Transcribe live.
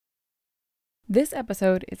This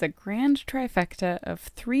episode is a grand trifecta of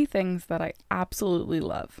three things that I absolutely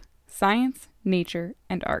love: science, nature,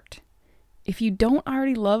 and art. If you don't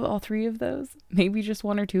already love all three of those, maybe just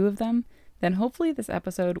one or two of them, then hopefully this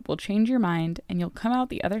episode will change your mind and you'll come out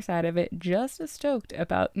the other side of it just as stoked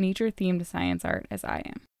about nature-themed science art as I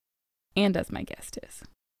am. And as my guest is.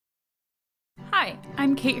 Hi,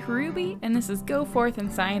 I'm Kate Harubi, and this is Go Forth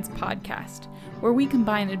in Science podcast, where we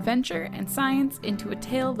combine adventure and science into a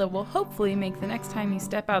tale that will hopefully make the next time you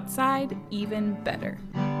step outside even better.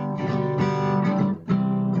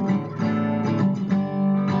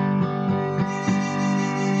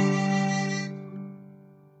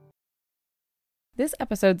 This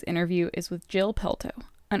episode's interview is with Jill Pelto,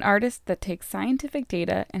 an artist that takes scientific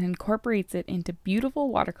data and incorporates it into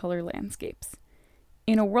beautiful watercolor landscapes.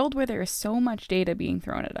 In a world where there is so much data being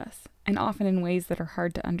thrown at us, and often in ways that are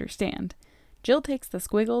hard to understand, Jill takes the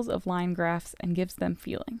squiggles of line graphs and gives them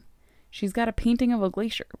feeling. She's got a painting of a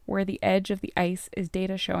glacier, where the edge of the ice is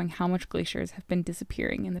data showing how much glaciers have been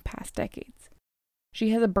disappearing in the past decades. She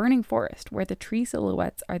has a burning forest, where the tree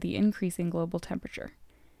silhouettes are the increasing global temperature.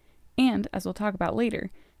 And, as we'll talk about later,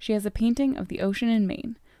 she has a painting of the ocean in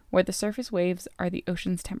Maine, where the surface waves are the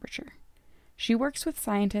ocean's temperature. She works with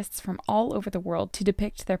scientists from all over the world to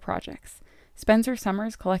depict their projects, spends her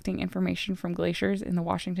summers collecting information from glaciers in the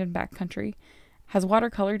Washington backcountry, has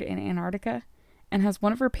watercolored in Antarctica, and has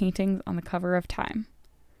one of her paintings on the cover of Time.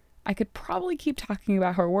 I could probably keep talking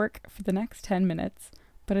about her work for the next 10 minutes,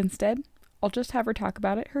 but instead, I'll just have her talk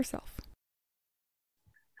about it herself.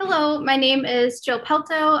 Hello, my name is Jill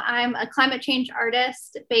Pelto. I'm a climate change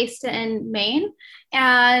artist based in Maine,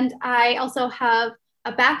 and I also have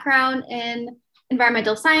a background in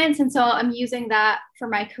environmental science, and so I'm using that for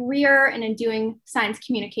my career and in doing science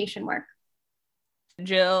communication work.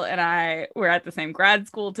 Jill and I were at the same grad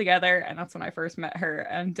school together, and that's when I first met her,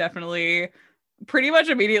 and definitely pretty much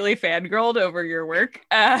immediately fangirled over your work,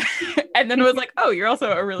 and then was like, oh, you're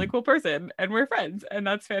also a really cool person, and we're friends, and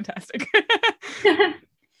that's fantastic.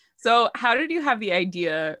 So how did you have the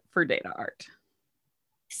idea for data art?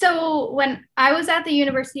 So when I was at the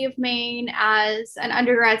University of Maine as an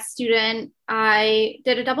undergrad student, I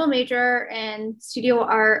did a double major in studio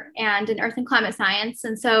art and in earth and climate science.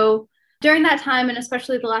 And so during that time, and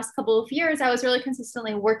especially the last couple of years, I was really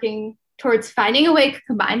consistently working towards finding a way to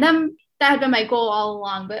combine them. That had been my goal all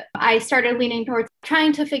along, but I started leaning towards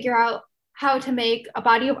trying to figure out how to make a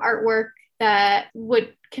body of artwork that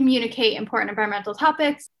would communicate important environmental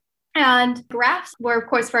topics. And graphs were, of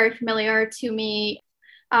course, very familiar to me.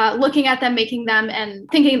 Looking at them, making them, and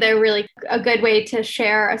thinking they're really a good way to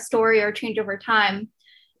share a story or change over time.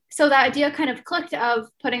 So that idea kind of clicked of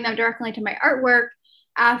putting them directly into my artwork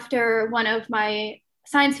after one of my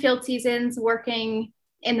science field seasons working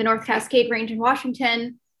in the North Cascade Range in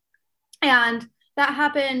Washington. And that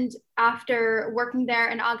happened after working there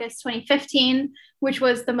in August 2015, which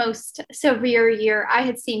was the most severe year I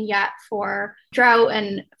had seen yet for drought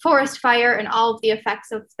and forest fire and all of the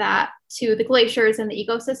effects of that to the glaciers and the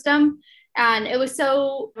ecosystem. And it was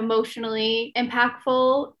so emotionally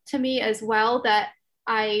impactful to me as well that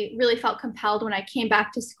I really felt compelled when I came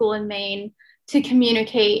back to school in Maine to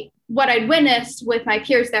communicate what I'd witnessed with my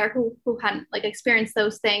peers there who hadn't experienced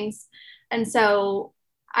those things. And so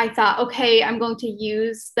I thought, okay, I'm going to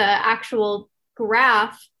use the actual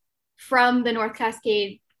graph from the North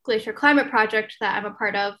Cascade Glacier Climate Project that I'm a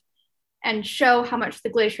part of and show how much the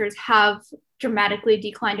glaciers have dramatically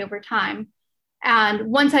declined over time. And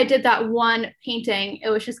once I did that one painting, it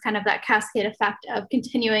was just kind of that cascade effect of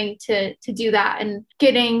continuing to do that and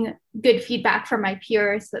getting good feedback from my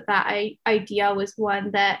peers that idea was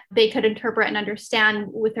one that they could interpret and understand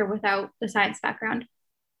with or without the science background.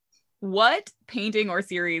 What painting or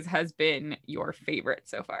series has been your favorite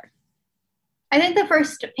so far? I think the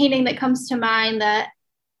first painting that comes to mind that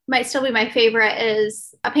might still be my favorite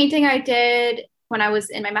is a painting I did when I was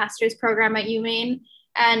in my master's program at UMaine,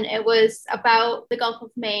 and it was about the Gulf of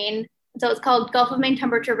Maine. So it's called Gulf of Maine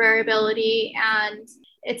Temperature Variability, and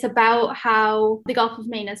it's about how the Gulf of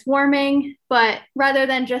Maine is warming, but rather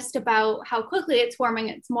than just about how quickly it's warming,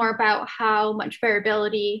 it's more about how much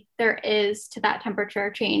variability there is to that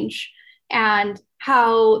temperature change and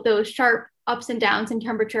how those sharp ups and downs in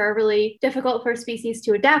temperature are really difficult for species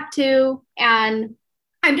to adapt to. And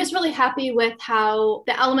I'm just really happy with how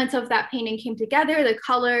the elements of that painting came together, the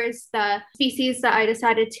colors, the species that I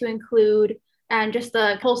decided to include, and just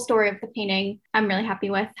the whole story of the painting. I'm really happy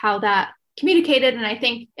with how that communicated, and I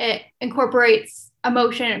think it incorporates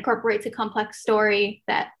emotion, it incorporates a complex story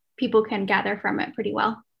that people can gather from it pretty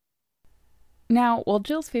well. Now, while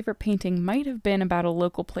Jill's favorite painting might have been about a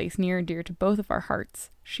local place near and dear to both of our hearts,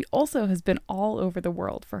 she also has been all over the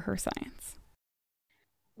world for her science.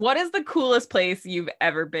 What is the coolest place you've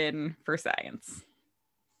ever been for science?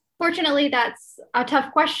 Fortunately, that's a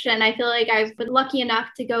tough question. I feel like I've been lucky enough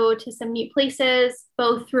to go to some neat places,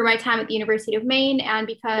 both through my time at the University of Maine and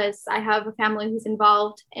because I have a family who's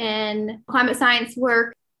involved in climate science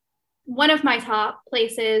work. One of my top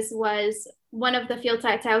places was one of the field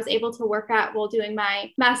sites I was able to work at while doing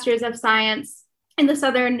my Master's of Science in the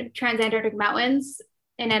Southern Transantarctic Mountains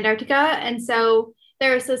in Antarctica. And so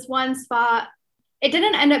there was this one spot. It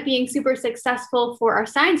didn't end up being super successful for our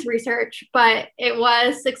science research, but it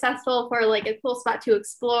was successful for like a cool spot to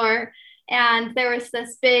explore. And there was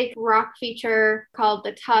this big rock feature called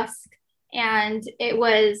the Tusk, and it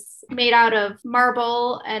was made out of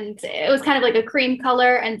marble, and it was kind of like a cream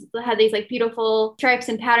color and had these like beautiful stripes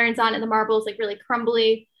and patterns on it. The marble is like really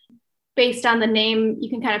crumbly. Based on the name, you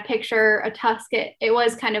can kind of picture a tusk. It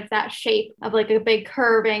was kind of that shape of like a big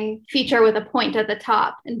curving feature with a point at the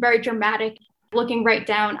top and very dramatic, looking right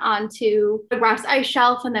down onto the Ross ice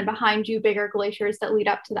shelf, and then behind you, bigger glaciers that lead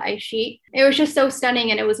up to the ice sheet. It was just so stunning.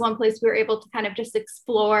 And it was one place we were able to kind of just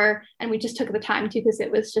explore. And we just took the time to because it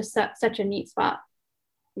was just such a neat spot.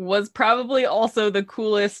 Was probably also the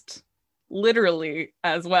coolest, literally,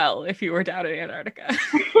 as well, if you were down in Antarctica.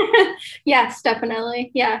 Yes,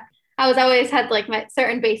 definitely. Yeah. I was always had like my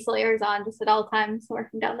certain base layers on just at all times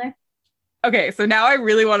working down there. Okay, so now I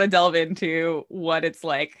really want to delve into what it's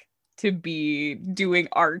like to be doing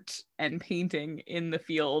art and painting in the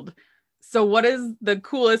field. So what is the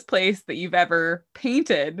coolest place that you've ever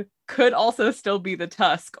painted? Could also still be the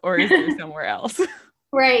Tusk, or is there somewhere else?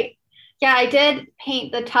 Right. Yeah, I did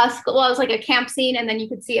paint the Tusk. Well, it was like a camp scene, and then you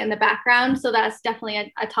could see it in the background. So that's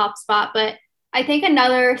definitely a top spot. But I think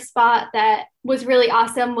another spot that was really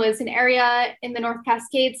awesome was an area in the North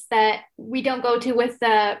Cascades that we don't go to with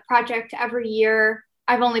the project every year.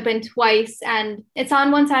 I've only been twice, and it's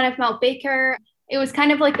on one side of Mount Baker. It was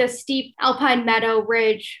kind of like this steep alpine meadow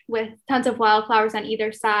ridge with tons of wildflowers on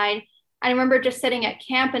either side. I remember just sitting at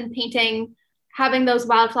camp and painting, having those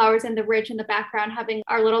wildflowers in the ridge in the background, having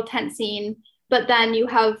our little tent scene. But then you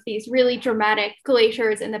have these really dramatic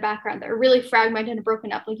glaciers in the background that are really fragmented and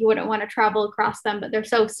broken up. Like you wouldn't want to travel across them, but they're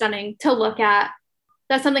so stunning to look at.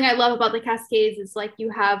 That's something I love about the Cascades is like you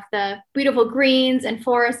have the beautiful greens and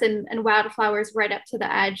forests and wildflowers right up to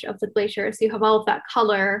the edge of the glacier. So you have all of that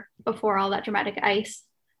color before all that dramatic ice.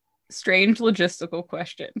 Strange logistical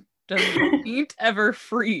question. Does the paint ever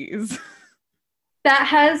freeze? That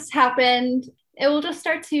has happened. It will just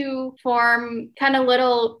start to form kind of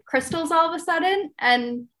little crystals all of a sudden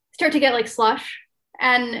and start to get like slush.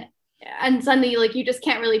 And suddenly like you just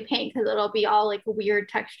can't really paint because it'll be all like a weird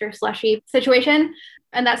texture slushy situation.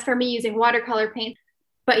 And that's for me using watercolor paint.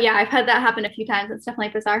 But yeah, I've had that happen a few times. It's definitely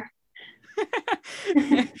bizarre.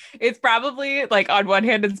 It's probably like on one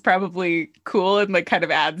hand it's probably cool and like kind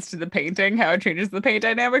of adds to the painting how it changes the paint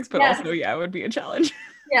dynamics, but Yes. also it would be a challenge.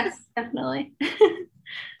 Yes, definitely.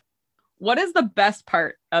 What is the best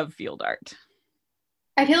part of field art?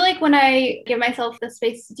 I feel like when I give myself the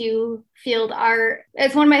space to do field art,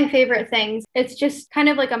 it's one of my favorite things. It's just kind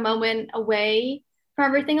of like a moment away from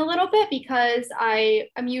everything a little bit because I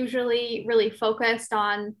am usually really focused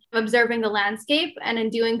on observing the landscape. And in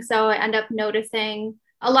doing so, I end up noticing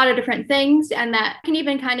a lot of different things. And that can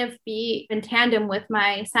even kind of be in tandem with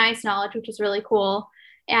my science knowledge, which is really cool.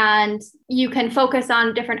 And you can focus on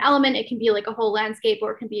a different element. It can be like a whole landscape,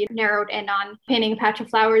 or it can be narrowed in on painting a patch of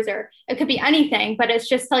flowers, or it could be anything, but it's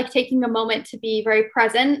just like taking a moment to be very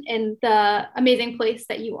present in the amazing place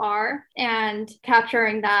that you are and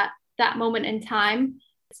capturing that moment in time.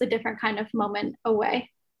 It's a different kind of moment away.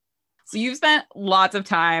 So you've spent lots of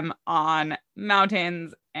time on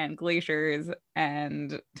mountains and glaciers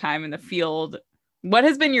and time in the field. What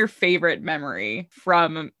has been your favorite memory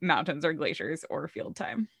from mountains or glaciers or field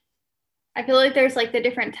time? I feel like there's like the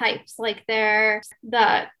different types. Like there's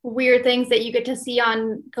the weird things that you get to see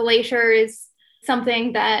on glaciers.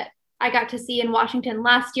 Something that I got to see in Washington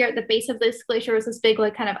last year at the base of this glacier was this big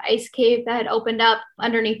like kind of ice cave that had opened up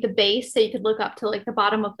underneath the base. So you could look up to like the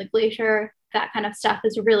bottom of the glacier. That kind of stuff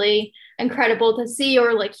is really incredible to see,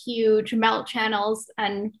 or like huge melt channels.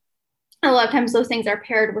 And a lot of times those things are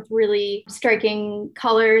paired with really striking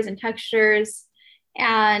colors and textures.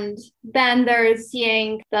 And then there's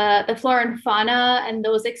seeing the flora and fauna and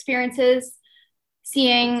those experiences,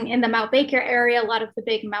 seeing in the Mount Baker area a lot of the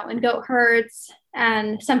big mountain goat herds.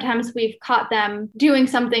 And sometimes we've caught them doing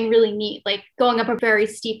something really neat, like going up a very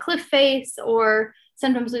steep cliff face or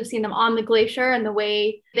Sometimes we've seen them on the glacier, and the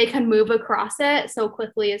way they can move across it so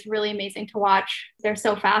quickly is really amazing to watch. They're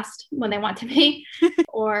so fast when they want to be.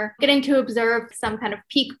 Or getting to observe some kind of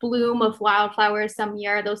peak bloom of wildflowers some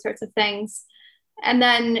year, those sorts of things. And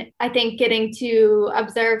then I think getting to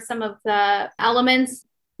observe some of the elements,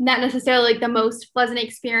 not necessarily like the most pleasant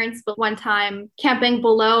experience, but one time camping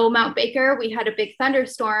below Mount Baker, we had a big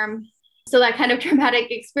thunderstorm. So that kind of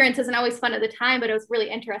dramatic experience isn't always fun at the time, but it was really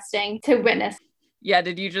interesting to witness. Yeah,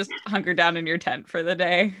 did you just hunker down in your tent for the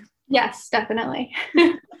day? Yes, definitely.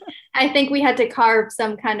 I think we had to carve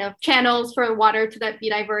some kind of channels for water to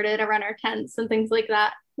be diverted around our tents and things like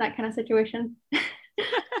that kind of situation.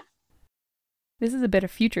 This is a bit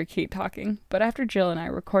of future Kate talking, but after Jill and I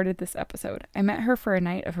recorded this episode, I met her for a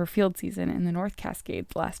night of her field season in the North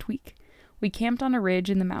Cascades last week. We camped on a ridge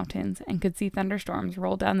in the mountains and could see thunderstorms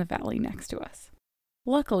roll down the valley next to us.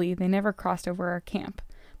 Luckily, they never crossed over our camp,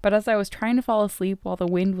 but as I was trying to fall asleep while the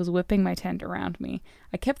wind was whipping my tent around me,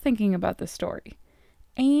 I kept thinking about this story,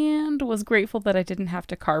 and was grateful that I didn't have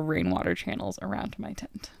to carve rainwater channels around my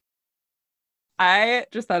tent. I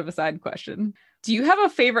just thought of a side question. Do you have a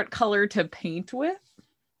favorite color to paint with?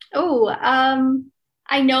 Oh,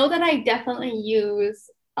 I know that I definitely use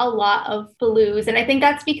a lot of blues, and I think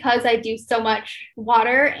that's because I do so much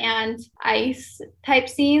water and ice type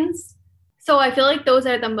scenes. So I feel like those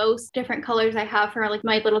are the most different colors I have for like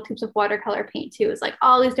my little tubes of watercolor paint too. Is like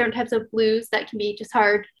all these different types of blues that can be just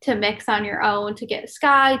hard to mix on your own, to get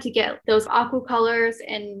sky, to get those aqua colors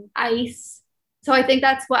and ice. So I think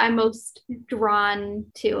that's what I'm most drawn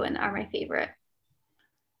to and are my favorite.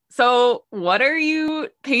 So what are you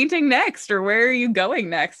painting next, or where are you going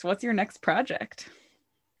next? What's your next project?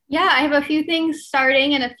 Yeah, I have a few things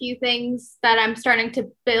starting and a few things that I'm starting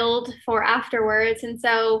to build for afterwards. And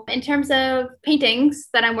so in terms of paintings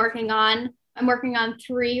that I'm working on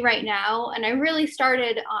 3 right now. And I really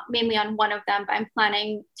started mainly on one of them, but I'm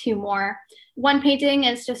planning 2 more. One painting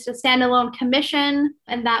is just a standalone commission.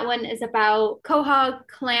 And that one is about quahog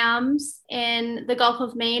clams in the Gulf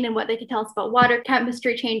of Maine and what they can tell us about water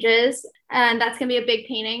chemistry changes. And that's going to be a big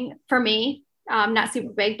painting for me. Not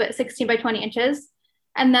super big, but 16 by 20 inches.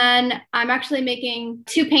 And then I'm actually making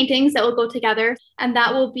 2 paintings that will go together. And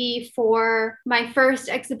that will be for my first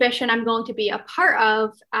exhibition I'm going to be a part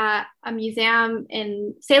of at a museum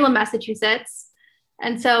in Salem, Massachusetts.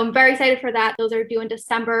 And so I'm very excited for that. Those are due in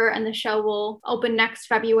December, and the show will open next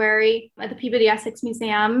February at the Peabody Essex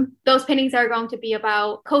Museum. Those paintings are going to be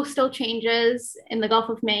about coastal changes in the Gulf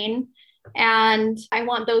of Maine. And I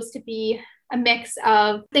want those to be a mix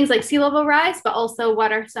of things like sea level rise, but also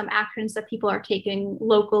what are some actions that people are taking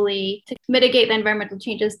locally to mitigate the environmental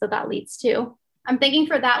changes that leads to. I'm thinking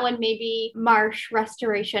for that one, maybe marsh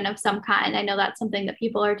restoration of some kind. I know that's something that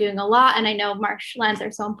people are doing a lot, and I know marshlands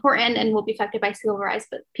are so important and will be affected by sea level rise,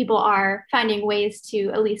 but people are finding ways to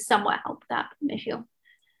at least somewhat help that issue.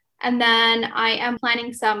 And then I am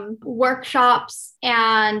planning some workshops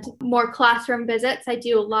and more classroom visits. I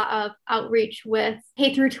do a lot of outreach with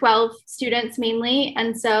K through 12 students mainly.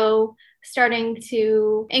 And so starting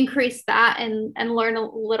to increase that and learn a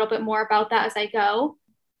little bit more about that as I go.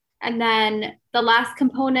 And then the last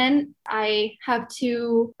component, I have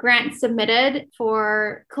 2 grants submitted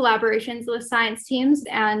for collaborations with science teams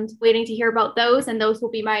and waiting to hear about those. And those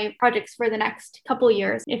will be my projects for the next couple of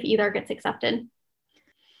years if either gets accepted.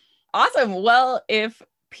 Awesome. Well, if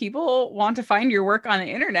people want to find your work on the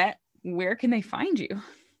internet, where can they find you?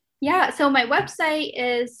 Yeah, so my website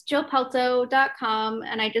is jillpelto.com,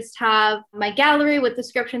 and I just have my gallery with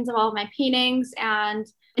descriptions of all of my paintings and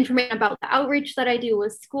information about the outreach that I do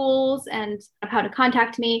with schools and how to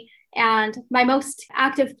contact me. And my most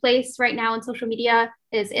active place right now in social media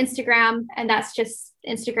is Instagram, and that's just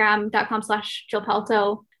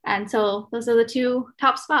instagram.com/jillpelto. And so those are the 2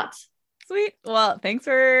 top spots. Sweet. Well, thanks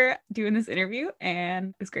for doing this interview,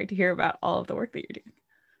 and it's great to hear about all of the work that you're doing.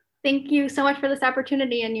 Thank you so much for this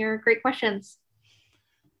opportunity and your great questions.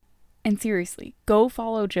 And seriously, go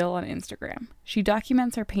follow Jill on Instagram. She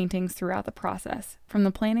documents her paintings throughout the process, from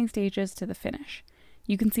the planning stages to the finish.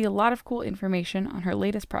 You can see a lot of cool information on her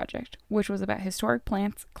latest project, which was about historic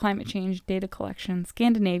plants, climate change, data collection,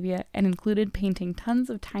 Scandinavia, and included painting tons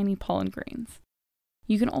of tiny pollen grains.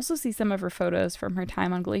 You can also see some of her photos from her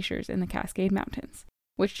time on glaciers in the Cascade Mountains,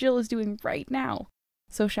 which Jill is doing right now.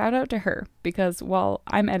 So shout out to her, because while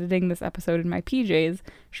I'm editing this episode in my PJs,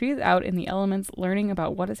 she is out in the elements learning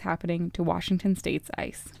about what is happening to Washington State's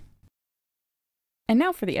ice. And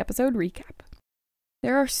now for the episode recap.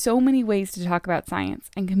 There are so many ways to talk about science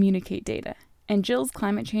and communicate data, and Jill's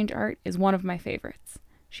climate change art is one of my favorites.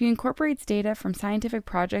 She incorporates data from scientific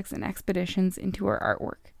projects and expeditions into her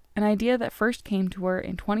artwork, an idea that first came to her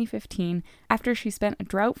in 2015 after she spent a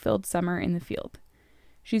drought-filled summer in the field.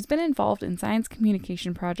 She's been involved in science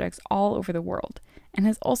communication projects all over the world, and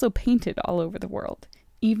has also painted all over the world,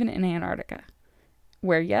 even in Antarctica,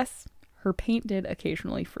 where, yes, her paint did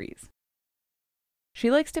occasionally freeze.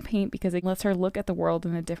 She likes to paint because it lets her look at the world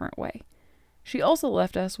in a different way. She also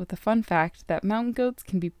left us with the fun fact that mountain goats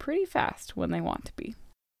can be pretty fast when they want to be.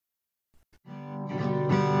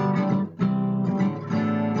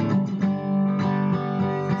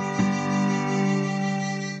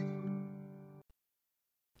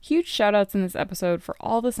 Huge shoutouts in this episode for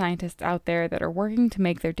all the scientists out there that are working to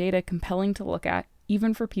make their data compelling to look at,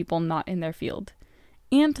 even for people not in their field.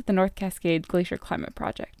 And to the North Cascade Glacier Climate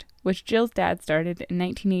Project, which Jill's dad started in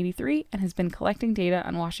 1983 and has been collecting data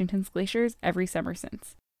on Washington's glaciers every summer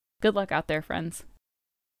since. Good luck out there, friends.